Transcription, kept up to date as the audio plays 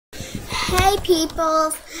Hey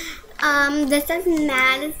people, this is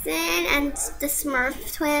Madison and the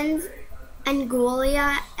Smurf twins and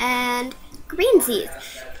Julia and Greensies.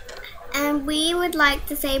 And we would like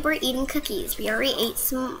to say we're eating cookies. We already ate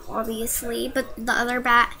some, obviously, but the other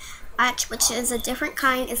batch, which is a different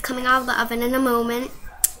kind, is coming out of the oven in a moment.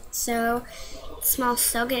 So it smells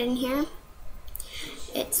so good in here.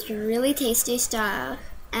 It's really tasty stuff,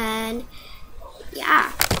 and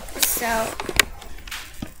yeah, so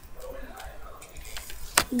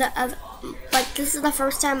this is the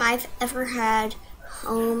first time I've ever had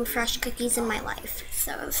home fresh cookies in my life,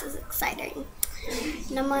 so this is exciting.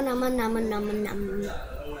 Numma numma numma numma numma numma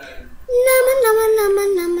numma numma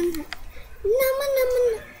numma numma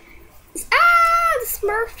numma. Ah, the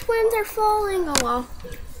Smurf twins are falling. Oh well.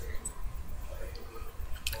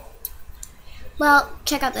 Well,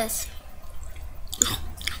 check out this.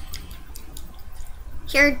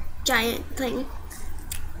 Here, giant thing.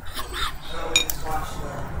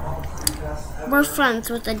 We're friends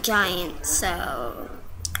with a giant, so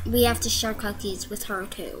we have to share cookies with her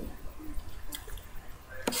too.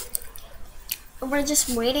 We're just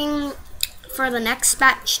waiting for the next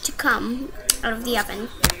batch to come out of the oven.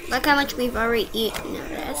 Look how much we've already eaten of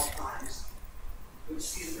this.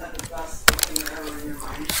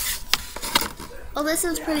 Well, this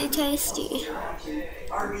is pretty tasty.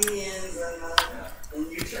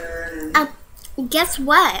 Guess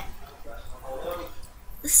what?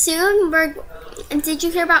 Soon did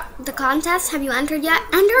you hear about the contest? Have you entered yet?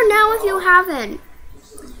 Enter now if you haven't.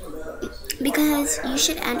 Because you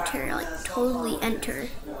should enter, like totally enter.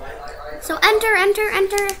 So enter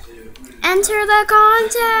the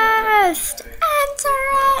contest! Enter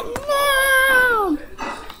it now!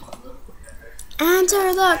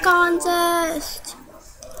 Enter the contest!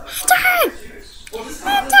 Enter it!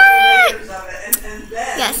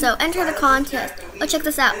 Yeah, so enter the contest. Oh, check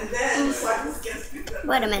this out.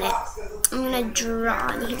 Wait a minute. I'm gonna draw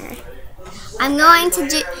in here. I'm going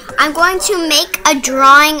to make a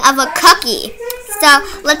drawing of a cookie. So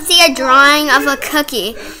let's see a drawing of a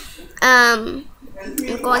cookie. I'm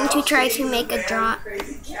going to try to make a draw.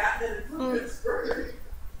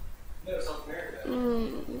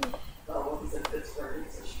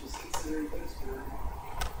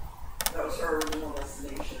 That was her original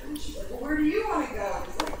destination. And she's like, well, where do you want to go? I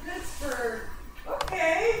was like, Pittsburgh.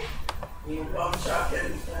 Okay.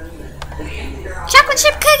 Chocolate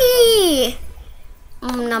chip cookie!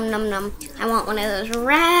 Nom nom nom. I want one of those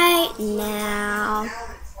right now.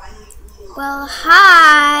 Well,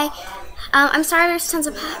 hi. I'm sorry there's tons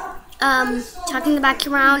of talking in the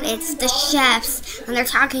background. It's the chefs, and they're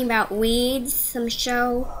talking about weeds, some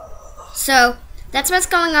show. So that's what's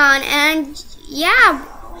going on, and yeah.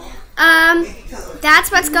 That's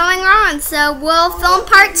what's going on. So we'll film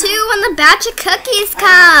part 2 when the batch of cookies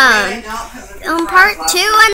come. Film part 2 and